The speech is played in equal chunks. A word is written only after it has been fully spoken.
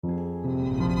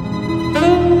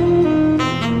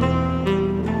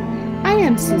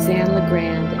I'm Suzanne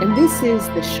LeGrand, and this is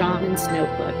the Shaman's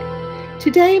Notebook.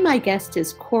 Today, my guest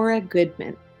is Kora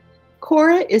Goodman.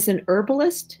 Kora is an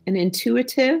herbalist, an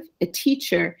intuitive, a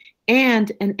teacher,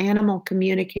 and an animal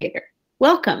communicator.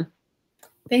 Welcome.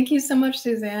 Thank you so much,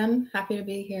 Suzanne. Happy to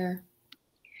be here.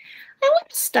 I want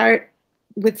to start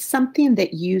with something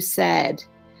that you said.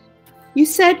 You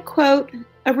said, quote,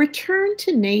 "A return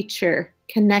to nature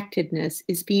connectedness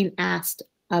is being asked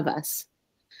of us.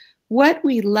 What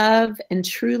we love and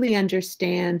truly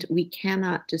understand, we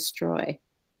cannot destroy."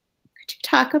 Could you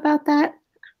talk about that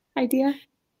idea?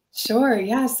 Sure.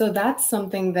 Yeah. So that's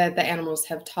something that the animals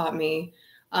have taught me,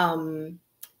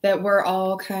 that we're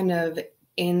all kind of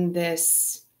in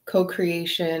this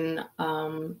co-creation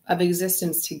of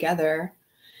existence together.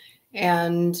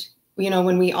 And,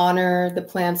 when we honor the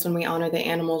plants, when we honor the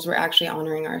animals, we're actually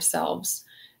honoring ourselves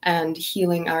and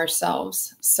healing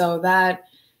ourselves. So that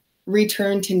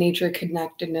return to nature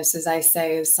connectedness, as I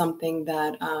say, is something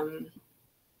that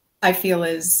I feel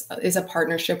is a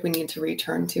partnership we need to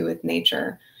return to with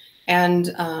nature.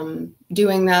 And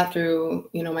doing that through,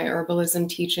 my herbalism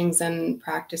teachings and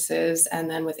practices, and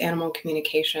then with animal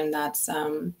communication, that's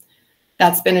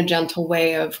been a gentle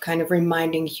way of kind of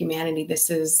reminding humanity this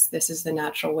is the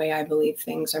natural way I believe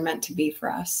things are meant to be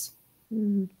for us.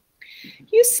 Mm.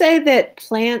 You say that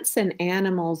plants and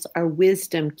animals are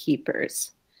wisdom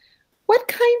keepers. What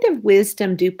kind of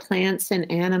wisdom do plants and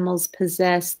animals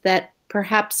possess that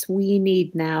perhaps we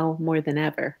need now more than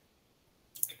ever?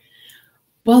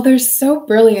 Well, they're so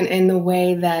brilliant in the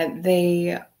way that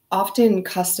they often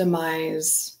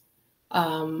customize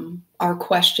our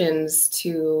questions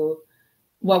to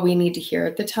what we need to hear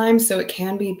at the time. So it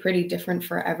can be pretty different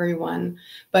for everyone.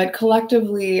 But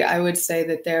collectively, I would say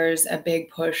that there's a big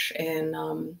push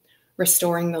in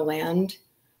restoring the land.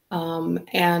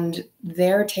 And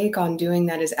their take on doing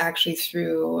that is actually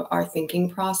through our thinking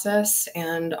process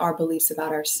and our beliefs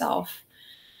about ourselves.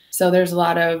 So there's a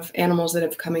lot of animals that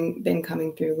have been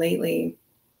coming through lately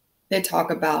that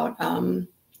talk about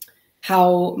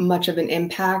how much of an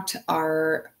impact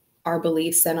our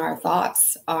beliefs and our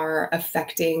thoughts are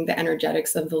affecting the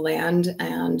energetics of the land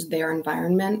and their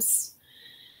environments.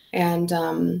 And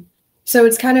so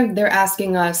it's kind of, they're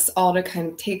asking us all to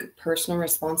kind of take personal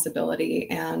responsibility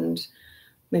and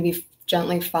maybe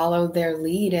gently follow their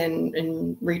lead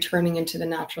in returning into the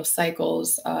natural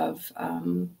cycles of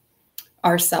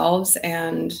ourselves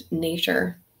and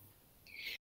nature.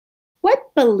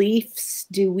 What beliefs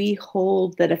do we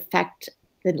hold that affect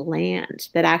the land,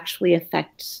 that actually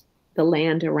affect the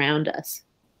land around us?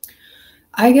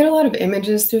 I get a lot of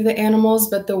images through the animals,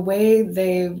 but the way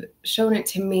they've shown it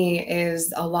to me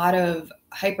is a lot of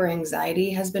hyper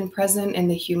anxiety has been present in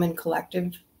the human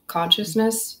collective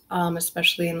consciousness,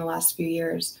 especially in the last few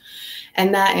years.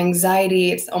 And that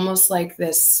anxiety, it's almost like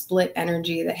this split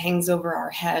energy that hangs over our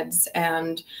heads.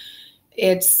 And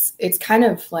it's kind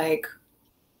of like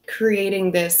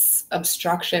creating this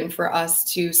obstruction for us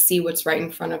to see what's right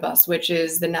in front of us, which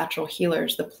is the natural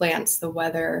healers, the plants, the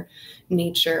weather,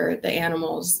 nature, the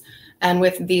animals. And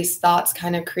with these thoughts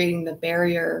kind of creating the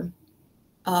barrier,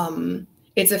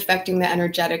 it's affecting the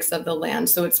energetics of the land.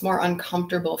 So it's more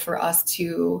uncomfortable for us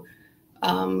to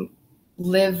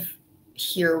live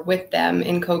here with them,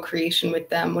 in co-creation with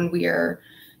them, when we are,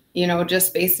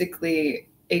 just basically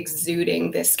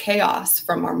exuding this chaos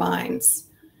from our minds.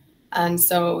 And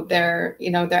so they're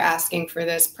asking for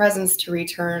this presence to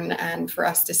return and for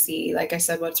us to see, like I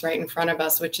said, what's right in front of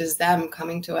us, which is them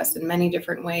coming to us in many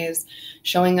different ways,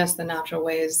 showing us the natural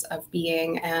ways of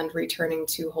being and returning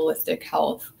to holistic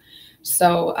health.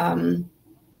 So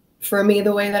for me,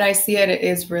 the way that I see it, it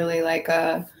is really like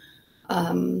a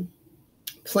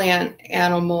plant,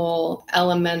 animal,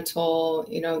 elemental,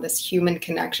 this human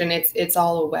connection. It's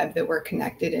all a web that we're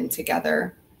connected in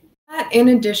together. In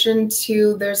addition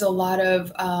to, there's a lot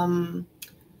of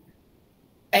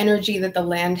energy that the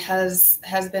land has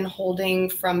been holding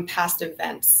from past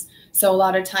events. So a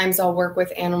lot of times I'll work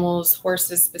with animals,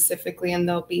 horses specifically, and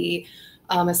there'll be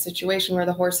a situation where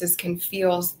the horses can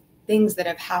feel things that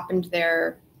have happened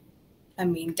there,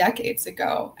 decades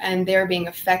ago, and they're being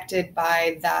affected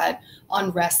by that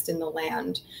unrest in the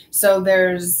land. So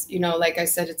there's, like I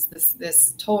said, it's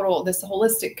this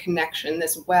holistic connection,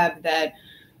 this web that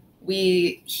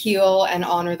we heal and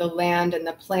honor the land and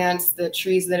the plants, the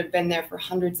trees that have been there for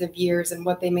hundreds of years, and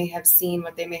what they may have seen,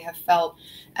 what they may have felt,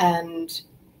 and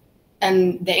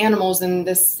the animals in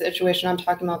this situation I'm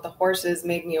talking about, the horses,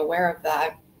 made me aware of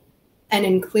that. And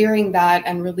in clearing that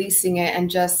and releasing it and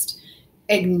just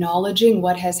acknowledging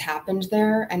what has happened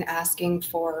there and asking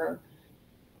for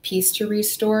peace to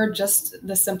restore, just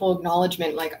the simple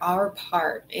acknowledgement, like our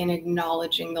part in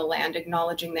acknowledging the land,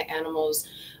 acknowledging the animals,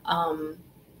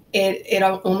 it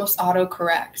almost auto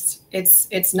corrects.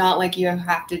 It's not like you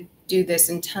have to do this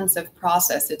intensive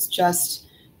process. It's just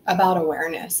about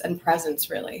awareness and presence,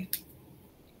 really.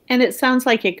 And it sounds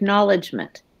like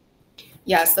acknowledgement.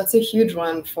 Yes, that's a huge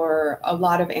one for a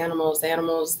lot of animals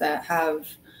that have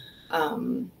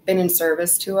been in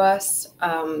service to us.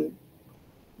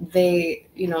 They,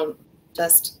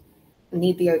 just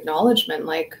need the acknowledgement,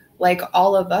 like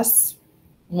all of us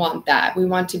want that. We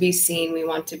want to be seen, we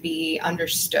want to be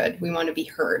understood, we want to be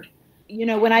heard.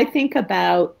 When I think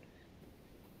about,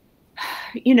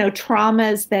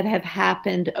 traumas that have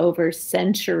happened over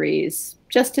centuries,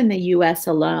 just in the US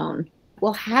alone,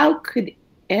 well, how could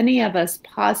any of us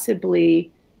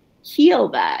possibly heal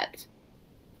that?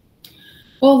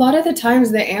 Well, a lot of the times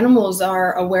the animals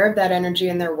are aware of that energy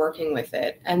and they're working with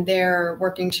it and they're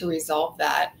working to resolve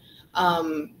that.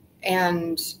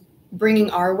 And bringing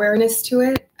our awareness to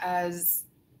it as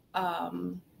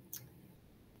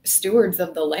stewards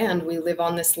of the land. We live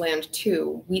on this land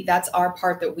too. That's our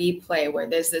part that we play, where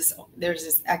there's this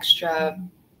extra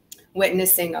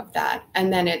witnessing of that,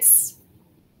 and then it's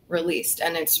released,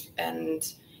 and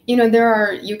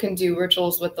you can do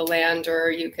rituals with the land, or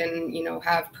you can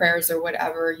have prayers or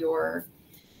whatever your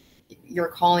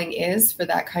calling is for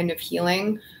that kind of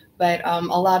healing. But a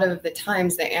lot of the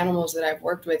times the animals that I've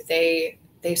worked with, they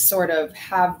sort of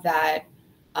have that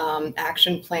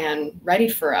action plan ready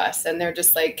for us, and they're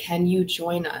just like, can you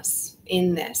join us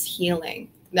in this healing?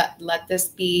 Let this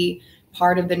be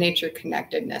part of the nature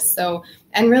connectedness. So,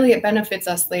 and really it benefits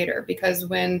us later, because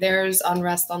when there's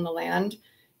unrest on the land,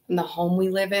 in the home we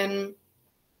live in,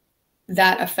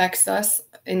 that affects us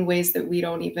in ways that we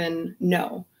don't even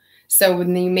know. So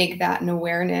when you make that an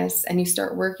awareness and you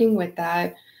start working with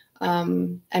that,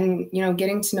 and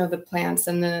getting to know the plants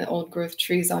and the old growth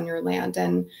trees on your land,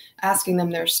 and asking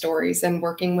them their stories, and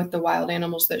working with the wild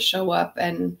animals that show up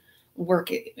and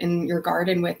work in your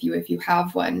garden with you if you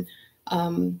have one,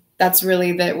 that's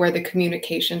really where the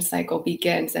communication cycle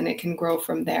begins, and it can grow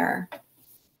from there.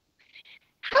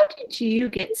 How did you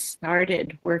get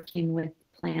started working with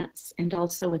plants and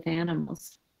also with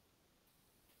animals?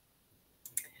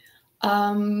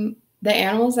 The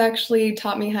animals actually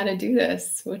taught me how to do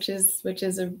this, which is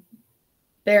a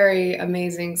very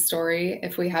amazing story.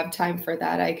 If we have time for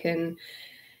that, I can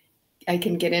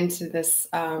get into this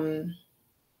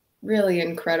really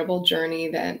incredible journey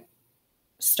that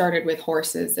started with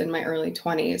horses in my early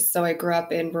 20s. So I grew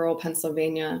up in rural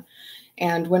Pennsylvania,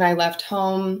 and when I left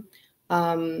home,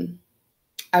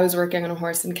 I was working on a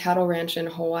horse and cattle ranch in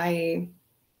Hawaii,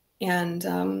 and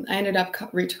I ended up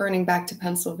returning back to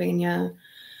Pennsylvania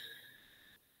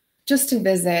just to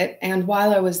visit. And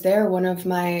while I was there, one of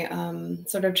my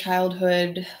sort of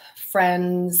childhood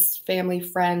friends, family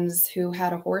friends who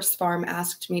had a horse farm,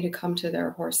 asked me to come to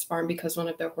their horse farm because one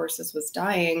of their horses was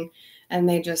dying. And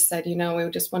they just said, we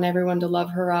just want everyone to love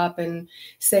her up and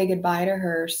say goodbye to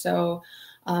her. So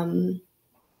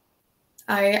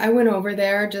I went over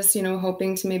there just,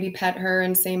 hoping to maybe pet her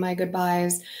and say my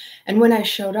goodbyes. And when I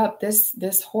showed up,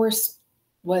 this horse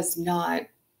was not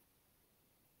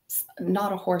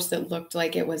a horse that looked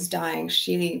like it was dying.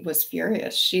 She was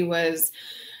furious.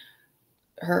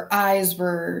 Her eyes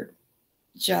were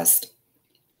just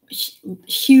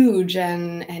huge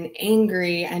and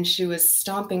angry, and she was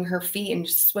stomping her feet and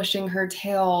swishing her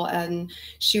tail. And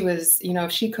she was,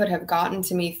 if she could have gotten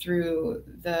to me through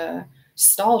the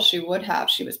stall, she would have.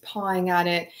 She was pawing at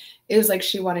it. It was like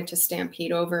she wanted to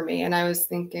stampede over me. And I was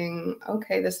thinking,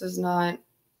 okay, this is not,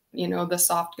 the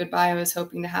soft goodbye I was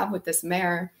hoping to have with this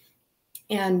mare.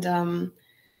 And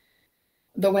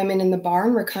the women in the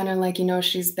barn were kind of like,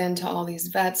 she's been to all these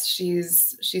vets.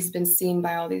 She's been seen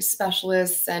by all these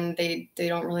specialists, and they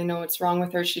don't really know what's wrong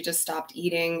with her. She just stopped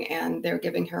eating, and they're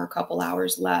giving her a couple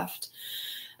hours left.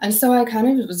 And so I kind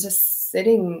of was just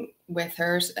sitting with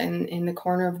her in the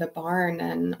corner of the barn,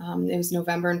 and it was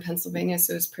November in Pennsylvania,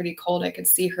 so it was pretty cold. I could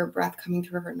see her breath coming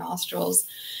through her nostrils.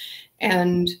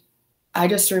 And I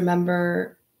just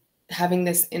remember having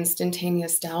this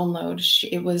instantaneous download.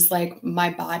 It was like my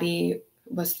body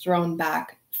was thrown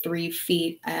back 3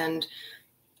 feet, and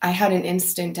I had an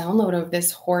instant download of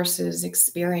this horse's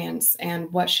experience and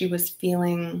what she was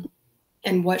feeling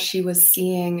and what she was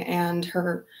seeing and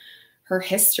her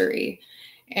history.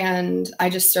 And I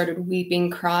just started weeping,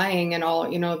 crying, and all,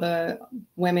 the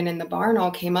women in the barn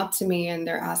all came up to me and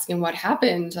they're asking what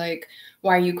happened. Like,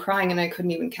 why are you crying? And I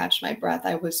couldn't even catch my breath.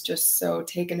 I was just so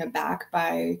taken aback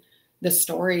by the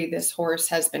story this horse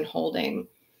has been holding.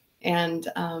 And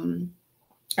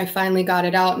I finally got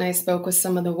it out, and I spoke with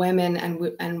some of the women,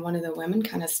 and one of the women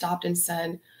kind of stopped and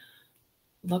said,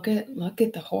 look at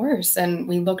the horse. And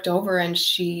we looked over, and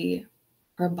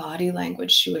her body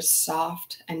language, she was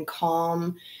soft and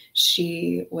calm.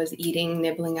 She was eating,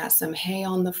 nibbling at some hay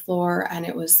on the floor, and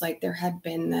it was like there had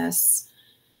been this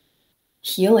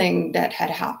healing that had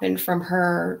happened from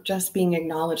her just being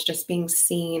acknowledged, just being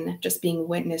seen, just being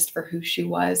witnessed for who she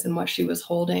was and what she was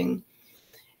holding.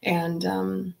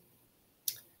 And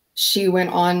she went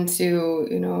on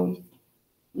to,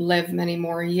 live many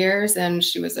more years, and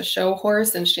she was a show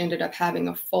horse, and she ended up having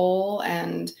a foal,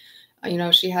 and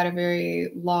she had a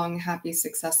very long, happy,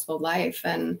 successful life.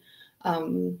 And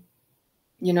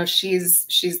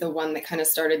she's the one that kind of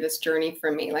started this journey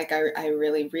for me. Like I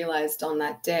really realized on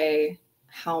that day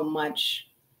how much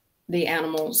the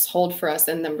animals hold for us,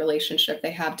 and the relationship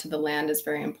they have to the land is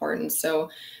very important. So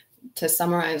to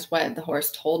summarize what the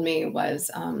horse told me was,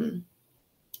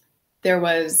 there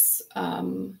was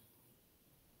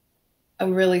a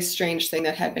really strange thing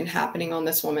that had been happening on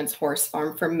this woman's horse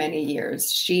farm for many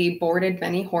years. She boarded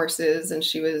many horses, and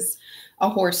she was a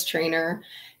horse trainer.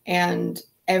 And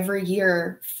every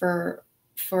year for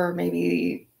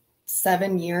maybe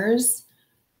 7 years,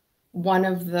 one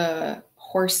of the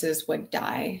horses would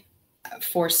die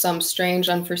for some strange,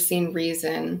 unforeseen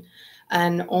reason.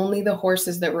 And only the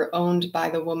horses that were owned by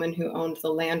the woman who owned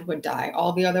the land would die.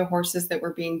 All the other horses that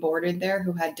were being boarded there,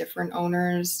 who had different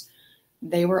owners,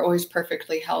 they were always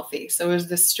perfectly healthy. So it was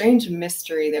this strange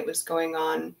mystery that was going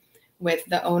on with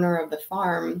the owner of the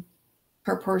farm.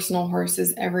 Her personal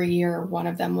horses, every year, one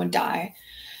of them would die.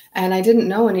 And I didn't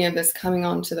know any of this coming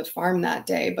onto the farm that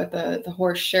day, but the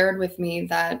horse shared with me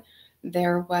that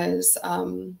there was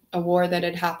a war that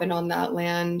had happened on that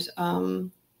land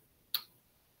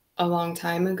a long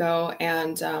time ago.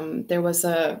 And there was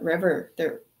a river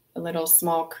there, a little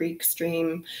small creek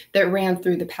stream that ran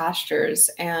through the pastures.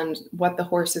 And what the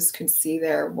horses could see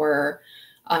there were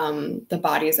the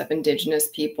bodies of Indigenous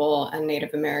people and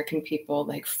Native American people,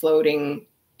 like floating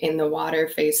in the water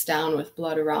face down with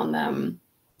blood around them.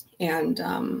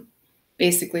 And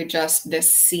basically just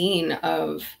this scene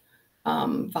of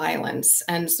violence.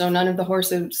 And so none of the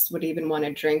horses would even want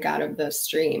to drink out of the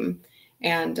stream.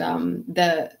 And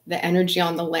the energy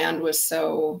on the land was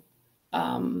so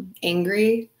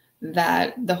angry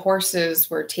that the horses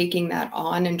were taking that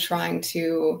on and trying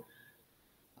to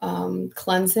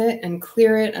cleanse it and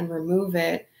clear it and remove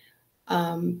it.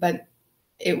 But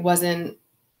it wasn't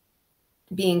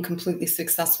being completely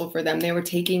successful for them. They were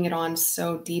taking it on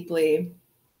so deeply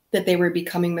that they were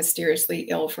becoming mysteriously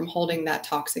ill from holding that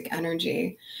toxic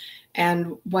energy.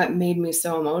 And what made me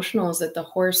so emotional is that the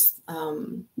horse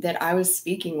that I was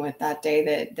speaking with that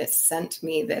day that sent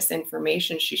me this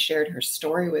information, she shared her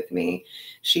story with me.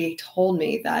 She told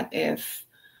me that if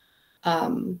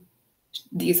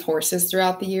these horses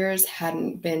throughout the years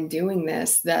hadn't been doing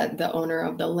this, that the owner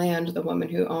of the land, the woman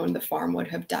who owned the farm, would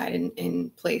have died in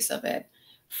place of it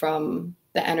from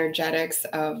the energetics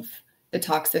of the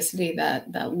toxicity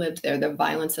that lived there, the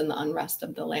violence and the unrest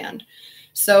of the land.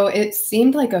 So it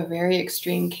seemed like a very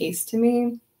extreme case to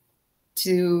me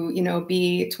to,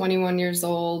 be 21 years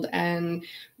old and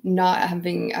not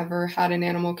having ever had an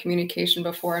animal communication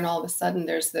before. And all of a sudden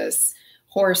there's this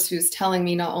horse who's telling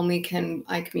me, not only can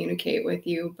I communicate with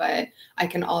you, but I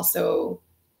can also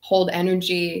hold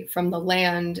energy from the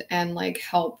land and like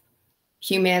help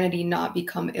humanity not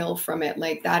become ill from it.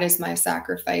 Like, that is my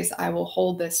sacrifice. I will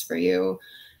hold this for you.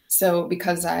 So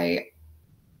because I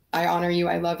honor you,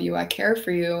 I love you, I care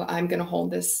for you, I'm going to hold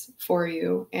this for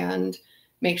you and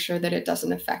make sure that it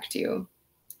doesn't affect you.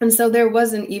 And so there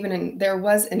was an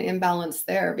imbalance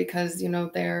there because,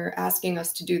 they're asking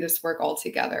us to do this work all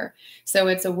together. So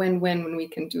it's a win-win when we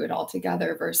can do it all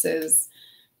together versus,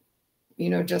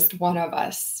 just one of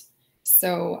us.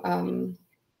 So,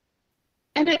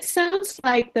 and it sounds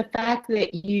like the fact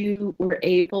that you were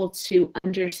able to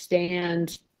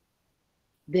understand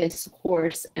this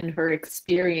horse and her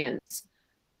experience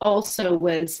also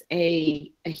was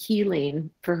a healing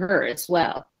for her as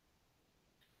well.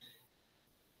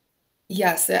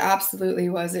 Yes, it absolutely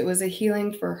was. It was a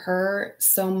healing for her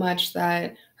so much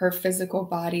that her physical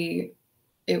body,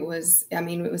 it was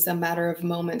a matter of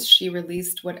moments. She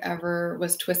released whatever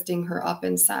was twisting her up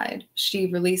inside. She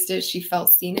released it. She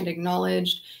felt seen and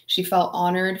acknowledged. She felt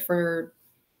honored for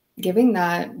giving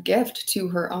that gift to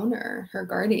her owner, her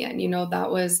guardian.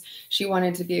 She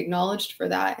wanted to be acknowledged for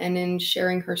that. And in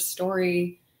sharing her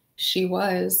story, she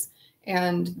was,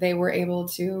 and they were able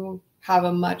to have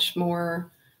a much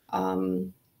more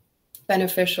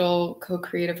beneficial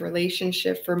co-creative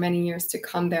relationship for many years to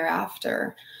come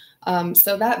thereafter.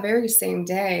 So that very same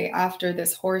day, after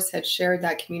this horse had shared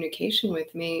that communication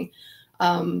with me,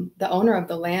 the owner of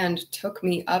the land took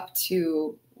me up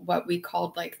to what we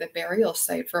called like the burial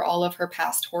site for all of her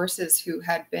past horses who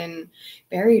had been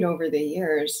buried over the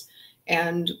years.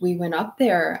 And we went up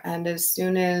there, and as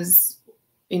soon as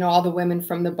all the women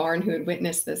from the barn who had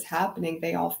witnessed this happening,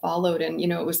 they all followed. And,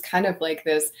 it was kind of like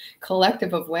this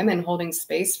collective of women holding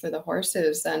space for the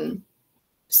horses. And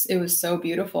it was so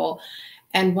beautiful.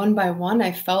 And one by one,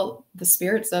 I felt the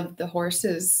spirits of the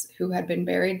horses who had been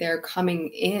buried there coming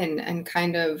in and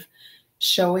kind of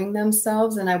showing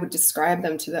themselves. And I would describe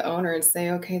them to the owner and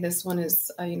say, okay, this one is,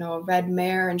 a red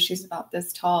mare and she's about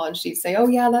this tall. And she'd say, oh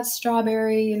yeah, that's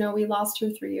Strawberry. We lost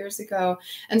her 3 years ago.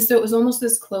 And so it was almost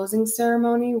this closing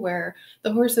ceremony where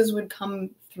the horses would come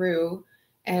through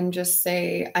and just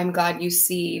say, I'm glad you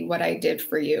see what I did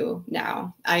for you.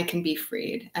 Now I can be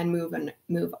freed and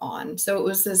move on. So it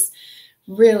was this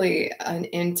really an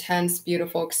intense,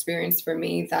 beautiful experience for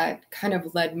me that kind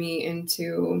of led me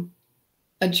into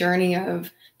a journey of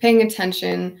paying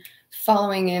attention,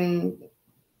 following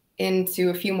into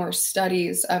a few more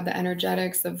studies of the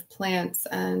energetics of plants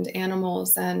and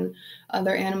animals and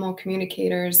other animal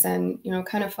communicators, and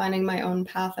kind of finding my own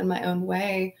path and my own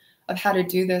way of how to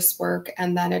do this work,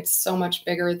 and that it's so much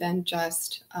bigger than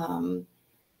just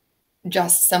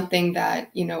something that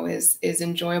is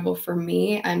enjoyable for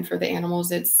me and for the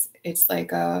animals. It's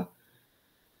like a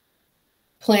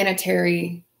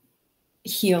planetary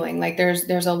healing. Like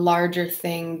there's a larger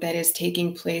thing that is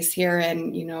taking place here,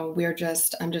 and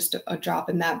I'm just a drop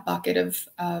in that bucket of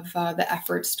the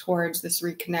efforts towards this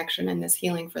reconnection and this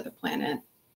healing for the planet.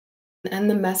 And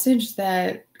the message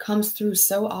that comes through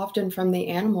so often from the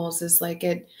animals is like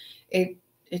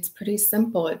it's pretty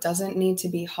simple. It doesn't need to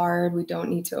be hard. We don't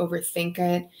need to overthink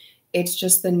it. It's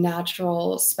just the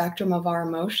natural spectrum of our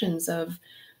emotions of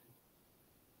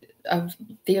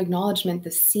the acknowledgement,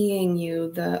 the seeing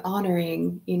you, the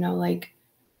honoring, like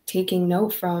taking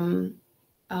note from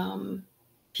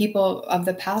people of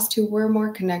the past who were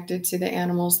more connected to the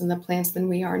animals and the plants than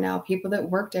we are now, people that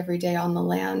worked every day on the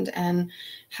land and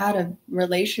had a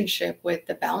relationship with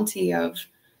the bounty of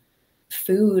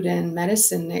food and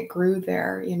medicine that grew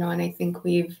there, and I think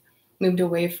we've moved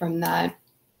away from that,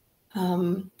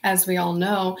 as we all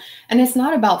know. And it's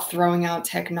not about throwing out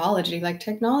technology. Like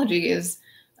technology is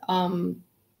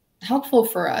helpful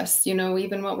for us,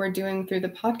 even what we're doing through the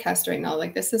podcast right now,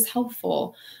 like this is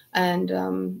helpful and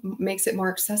makes it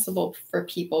more accessible for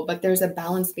people, but there's a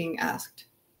balance being asked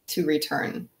to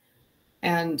return.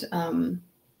 And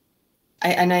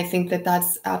I think that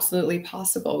that's absolutely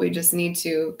possible. We just need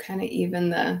to kind of even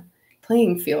the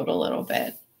playing field a little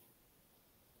bit.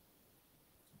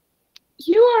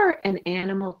 You are an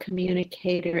animal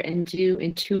communicator and do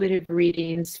intuitive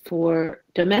readings for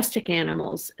domestic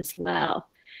animals as well.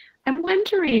 I'm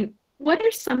wondering, what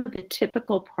are some of the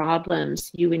typical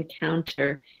problems you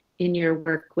encounter in your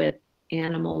work with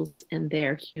animals and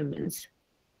their humans?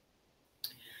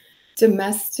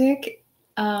 Domesticated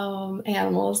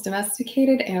animals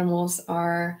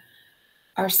are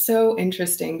so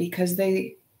interesting because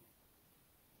they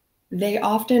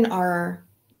often are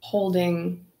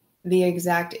holding the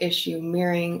exact issue,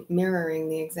 mirroring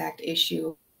the exact issue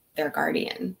of their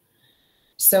guardian.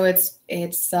 So it's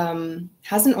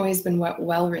hasn't always been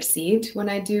well received when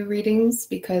I do readings,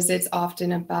 because it's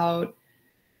often about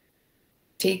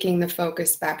taking the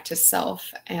focus back to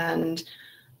self. And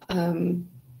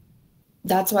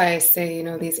that's why I say,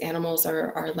 these animals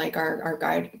are like our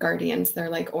guardians. They're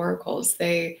like oracles.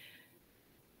 They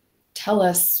tell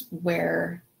us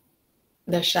where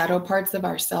the shadow parts of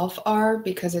ourself are,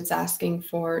 because it's asking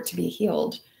to be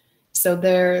healed. So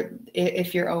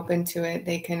if you're open to it,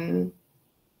 they can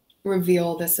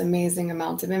reveal this amazing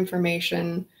amount of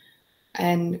information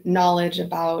and knowledge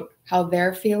about how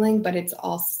they're feeling, but it's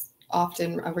also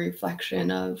often a reflection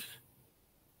of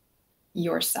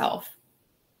yourself.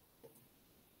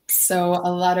 So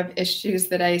a lot of issues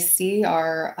that I see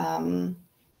are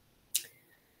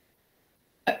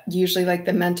usually like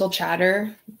the mental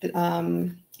chatter,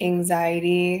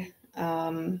 anxiety.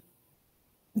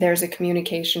 There's a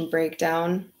communication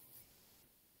breakdown.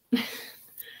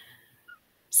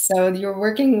 So you're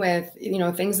working with,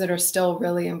 things that are still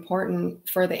really important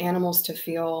for the animals to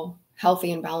feel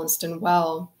healthy and balanced and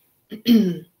well.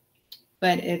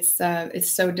 But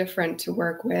it's so different to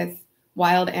work with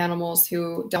wild animals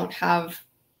who don't have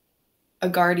a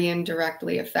guardian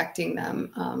directly affecting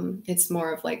them. It's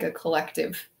more of like a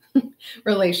collective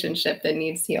relationship that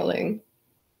needs healing.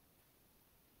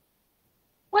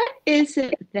 What is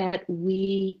it that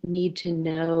we need to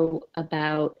know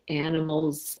about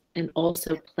animals and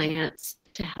also plants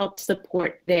to help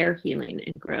support their healing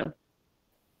and growth?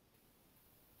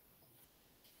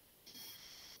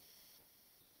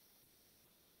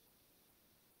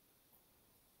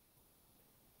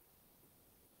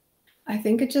 I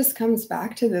think it just comes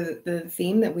back to the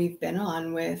theme that we've been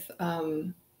on with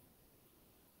the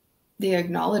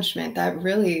acknowledgement that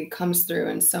really comes through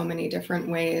in so many different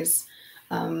ways.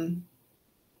 Um,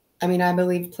 I mean, I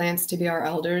believe plants to be our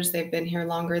elders. They've been here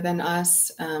longer than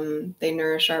us. They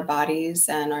nourish our bodies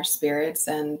and our spirits,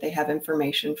 and they have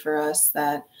information for us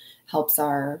that helps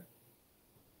our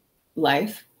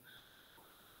life.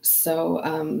 So,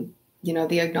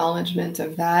 the acknowledgement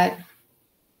of that,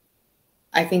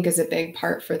 I think, is a big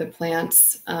part for the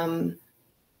plants.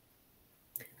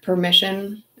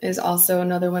 Permission is also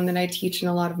another one that I teach in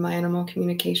a lot of my animal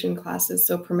communication classes.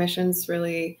 So permission's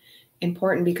really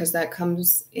important because that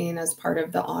comes in as part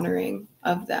of the honoring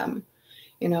of them.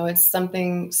 It's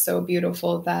something so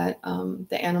beautiful that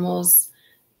the animals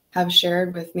have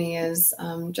shared with me is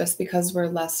just because we're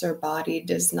lesser bodied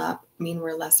does not mean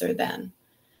we're lesser than.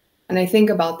 And I think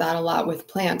about that a lot with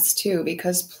plants too,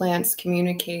 because plants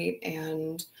communicate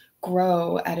and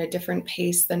grow at a different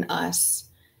pace than us.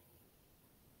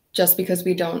 Just because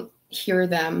we don't hear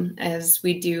them as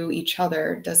we do each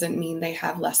other doesn't mean they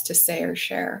have less to say or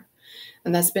share.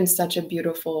 And that's been such a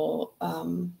beautiful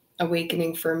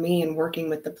awakening for me in working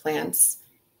with the plants,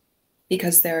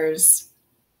 because there is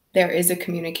a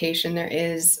communication, there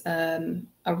is a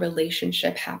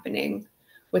relationship happening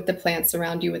with the plants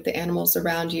around you, with the animals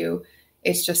around you.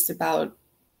 It's just about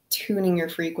tuning your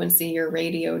frequency, your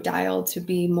radio dial, to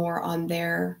be more on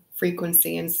their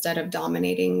frequency instead of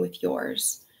dominating with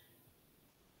yours.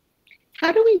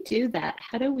 How do we do that?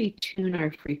 How do we tune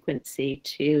our frequency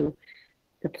to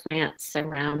the plants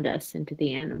around us and to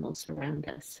the animals around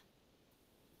us?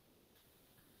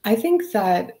 I think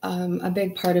that a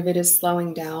big part of it is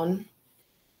slowing down.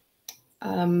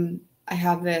 I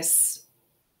have this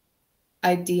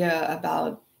idea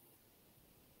about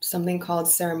something called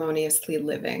ceremoniously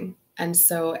living. And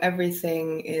so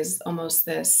everything is almost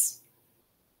this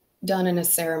done in a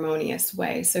ceremonious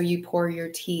way. So you pour your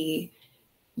tea,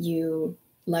 you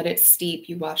let it steep,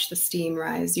 you watch the steam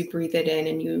rise, you breathe it in,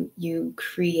 and you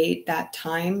create that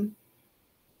time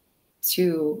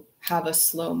to have a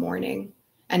slow morning.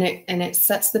 And it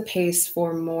sets the pace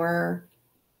for more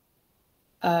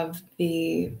of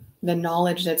the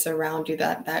knowledge that's around you,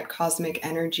 that cosmic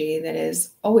energy that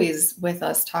is always with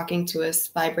us, talking to us,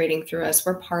 vibrating through us.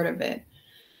 We're part of it.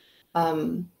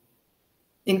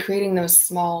 In creating those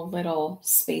small little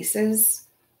spaces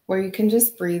where you can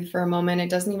just breathe for a moment. It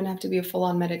doesn't even have to be a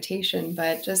full-on meditation,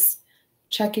 but just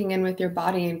checking in with your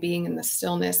body and being in the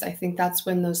stillness. I think that's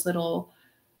when those little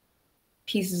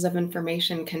pieces of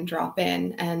information can drop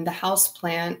in. And the house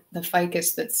plant, the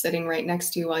ficus that's sitting right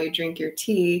next to you while you drink your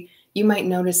tea, you might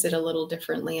notice it a little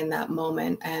differently in that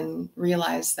moment and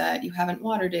realize that you haven't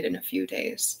watered it in a few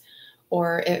days.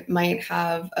 Or it might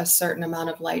have a certain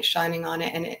amount of light shining on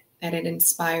it, and it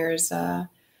inspires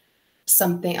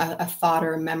something, a thought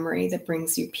or a memory that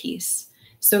brings you peace.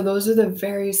 So those are the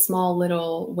very small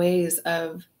little ways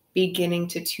of beginning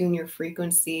to tune your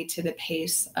frequency to the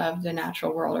pace of the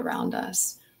natural world around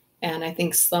us. And I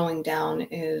think slowing down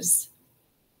is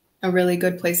a really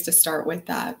good place to start with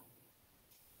that.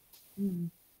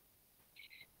 In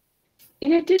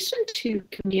addition to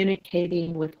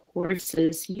communicating with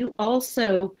horses, you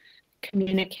also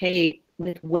communicate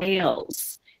with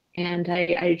whales. And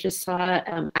I just saw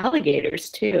alligators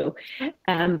too,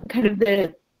 kind of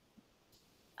the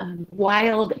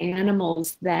wild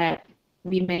animals that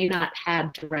we may not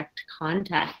have direct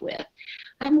contact with.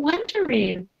 I'm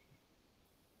wondering,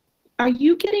 are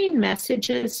you getting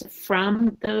messages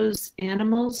from those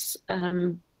animals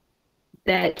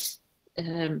that,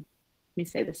 let me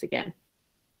say this again.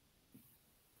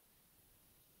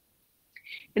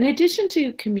 In addition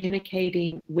to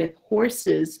communicating with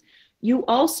horses, you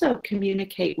also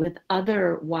communicate with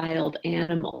other wild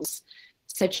animals,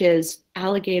 such as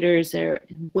alligators or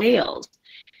whales.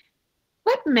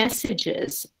 What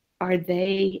messages are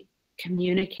they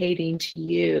communicating to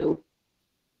you?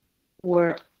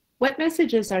 Or what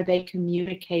messages are they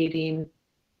communicating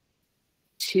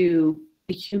to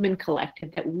the human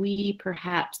collective that we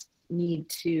perhaps need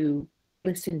to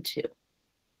listen to?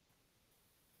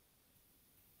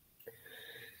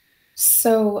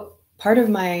 So part of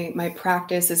my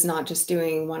practice is not just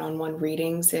doing one-on-one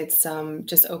readings. It's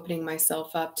just opening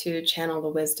myself up to channel the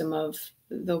wisdom of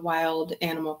the wild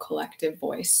animal collective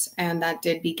voice. And that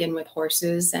did begin with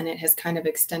horses, and it has kind of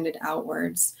extended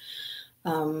outwards.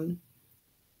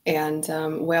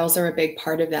 Whales are a big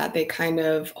part of that. They kind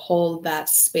of hold that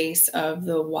space of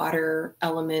the water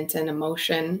element and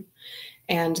emotion,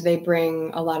 and they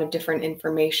bring a lot of different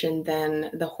information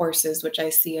than the horses, which I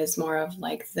see as more of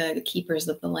like the keepers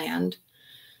of the land.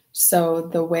 So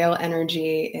the whale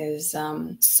energy is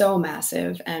so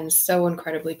massive and so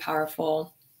incredibly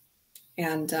powerful.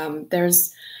 And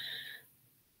there's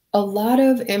a lot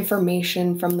of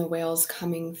information from the whales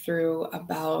coming through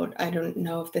about, I don't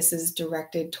know if this is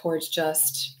directed towards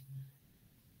just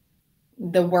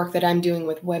the work that I'm doing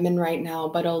with women right now,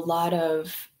 but a lot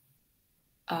of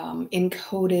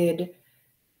encoded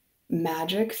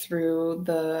magic through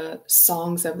the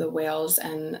songs of the whales,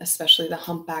 and especially the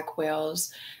humpback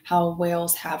whales, how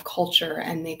whales have culture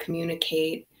and they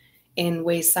communicate in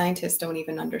ways scientists don't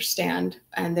even understand.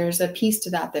 And there's a piece to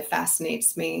that that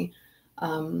fascinates me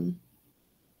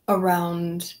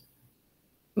around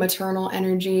maternal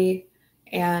energy.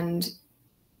 And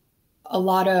a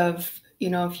lot of,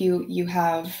 if you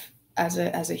have, as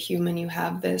a human, you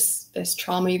have this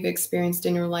trauma you've experienced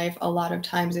in your life, a lot of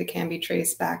times it can be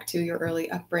traced back to your early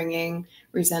upbringing,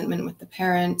 resentment with the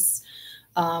parents,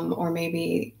 or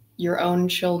maybe your own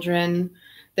children.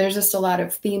 There's just a lot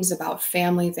of themes about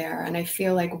family there. And I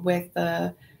feel like with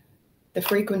the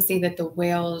frequency that the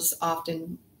whales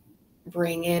often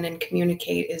bring in and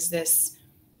communicate is this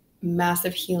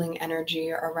massive healing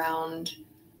energy around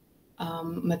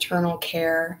maternal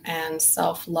care and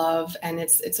self-love. And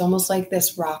it's almost like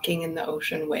this rocking in the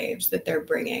ocean waves that they're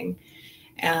bringing.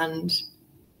 And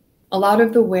a lot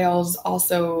of the whales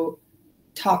also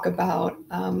talk about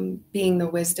being the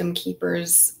wisdom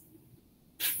keepers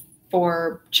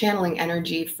for channeling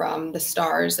energy from the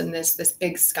stars and this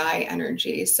big sky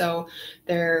energy. So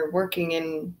they're working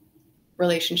in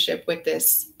relationship with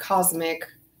this cosmic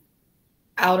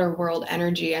outer world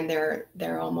energy, and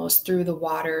they're almost through the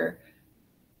water,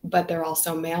 but they're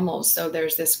also mammals. So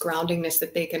there's this groundingness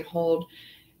that they can hold.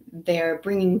 They're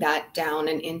bringing that down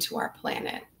and into our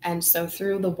planet. And so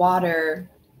through the water,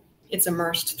 it's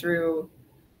immersed through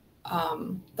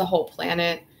the whole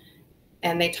planet.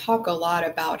 And they talk a lot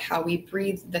about how we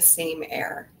breathe the same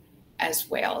air as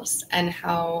whales, and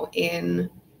how in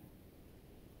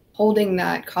holding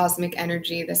that cosmic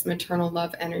energy, this maternal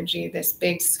love energy, this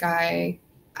big sky,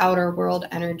 outer world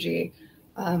energy,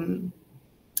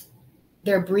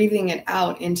 they're breathing it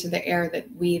out into the air that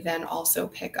we then also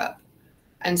pick up.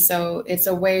 And so it's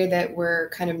a way that we're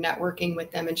kind of networking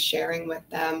with them and sharing with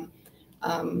them.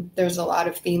 There's a lot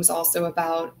of themes also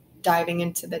about diving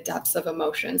into the depths of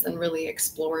emotions and really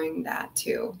exploring that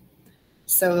too.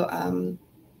 So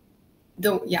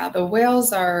the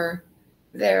whales are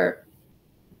there.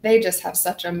 They just have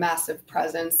such a massive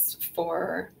presence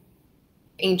for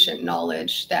ancient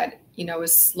knowledge that,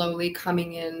 is slowly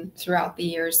coming in throughout the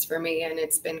years for me. And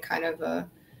it's been kind of a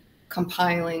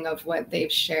compiling of what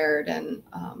they've shared. And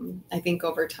I think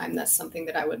over time, that's something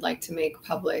that I would like to make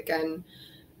public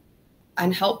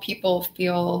and help people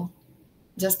feel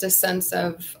just a sense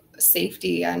of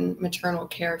safety and maternal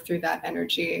care through that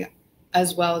energy,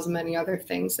 as well as many other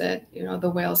things that, the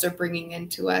whales are bringing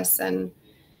into us, and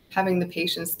having the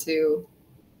patience to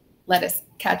let us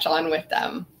catch on with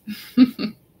them.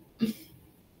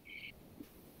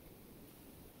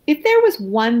 If there was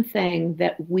one thing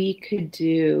that we could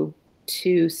do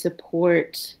to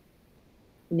support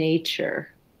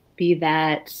nature, be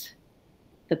that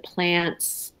the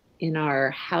plants in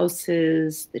our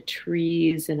houses, the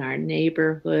trees in our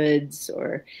neighborhoods,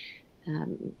 or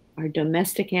our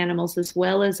domestic animals, as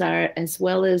well as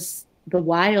the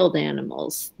wild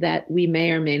animals that we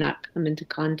may or may not come into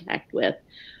contact with,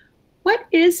 what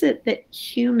is it that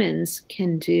humans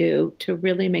can do to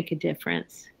really make a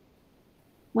difference?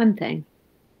 One thing.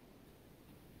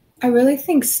 I really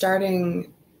think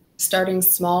starting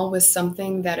small with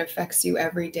something that affects you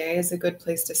every day is a good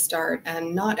place to start.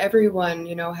 And not everyone,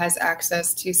 has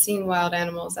access to seeing wild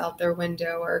animals out their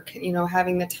window, or,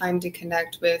 having the time to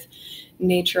connect with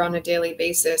nature on a daily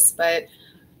basis. But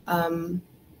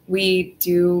we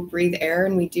do breathe air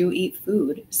and we do eat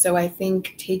food. So I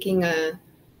think taking a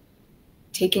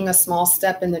small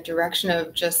step in the direction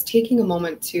of just taking a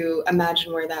moment to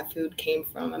imagine where that food came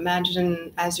from.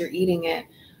 Imagine as you're eating it,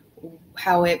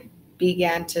 how it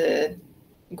began to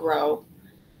grow,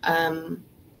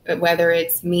 whether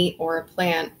it's meat or a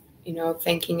plant,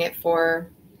 thanking it for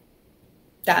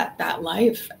that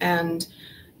life, and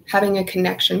having a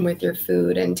connection with your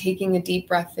food, and taking a deep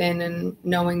breath in and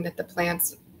knowing that the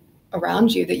plants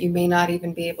around you that you may not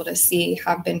even be able to see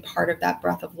have been part of that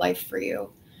breath of life for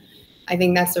you. I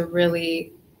think that's a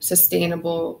really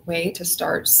sustainable way to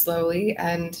start slowly.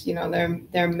 And, there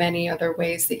are many other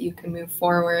ways that you can move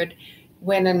forward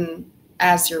when and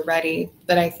as you're ready.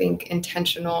 But I think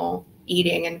intentional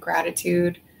eating and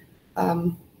gratitude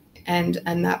and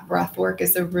that breath work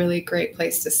is a really great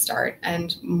place to start,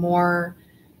 and more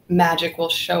magic will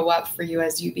show up for you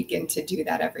as you begin to do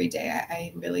that every day.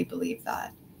 I really believe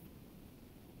that.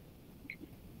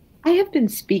 I have been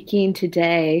speaking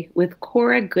today with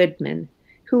Kora Goodman,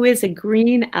 who is a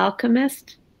green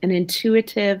alchemist, an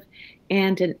intuitive,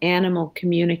 and an animal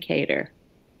communicator.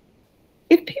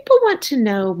 If people want to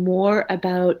know more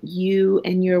about you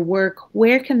and your work,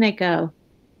 where can they go?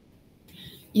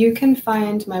 You can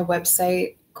find my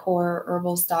website,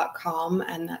 koreherbals.com,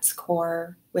 and that's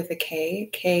Kore with a K,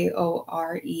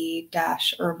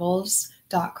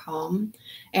 KORE-herbals.com.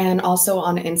 And also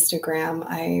on Instagram,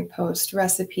 I post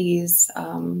recipes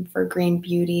for green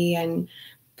beauty and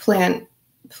plant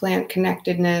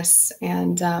connectedness,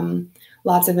 and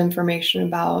lots of information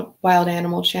about wild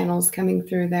animal channels coming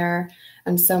through there.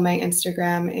 And so my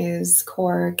Instagram is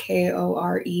Kore,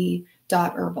 KORE.herbal.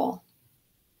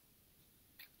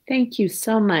 Thank you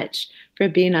so much for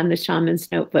being on the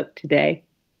Shaman's Notebook today.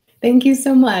 Thank you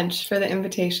so much for the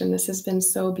invitation. This has been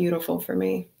so beautiful for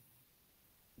me.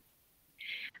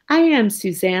 I am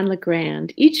Suzanne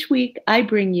LeGrand. Each week, I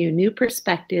bring you new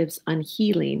perspectives on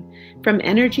healing from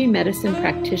energy medicine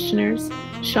practitioners,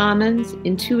 shamans,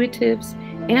 intuitives,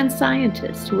 and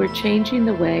scientists who are changing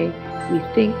the way we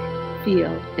think,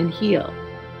 feel, and heal.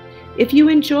 If you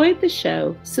enjoyed the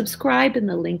show, subscribe in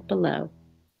the link below.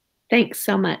 Thanks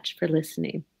so much for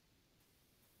listening.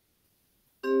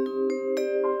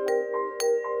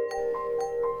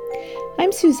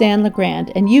 I'm Suzanne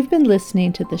LeGrand, and you've been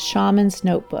listening to The Shaman's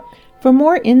Notebook. For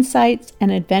more insights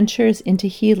and adventures into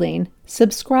healing,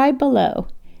 subscribe below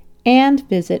and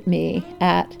visit me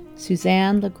at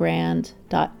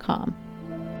SuzanneLeGrand.com.